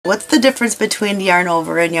What's the difference between yarn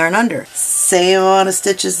over and yarn under? Same amount of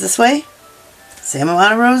stitches this way, same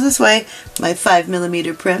amount of rows this way, my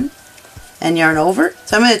 5mm prim, and yarn over.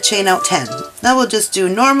 So I'm going to chain out 10. Now we'll just do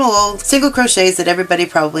normal old single crochets that everybody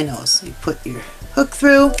probably knows. You put your hook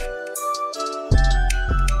through,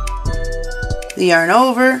 the yarn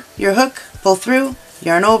over your hook, pull through,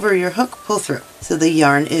 yarn over your hook, pull through. So the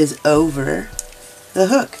yarn is over the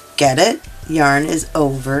hook. Get it? Yarn is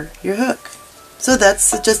over your hook. So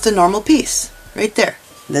that's just a normal piece right there.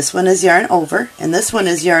 This one is yarn over and this one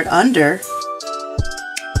is yarn under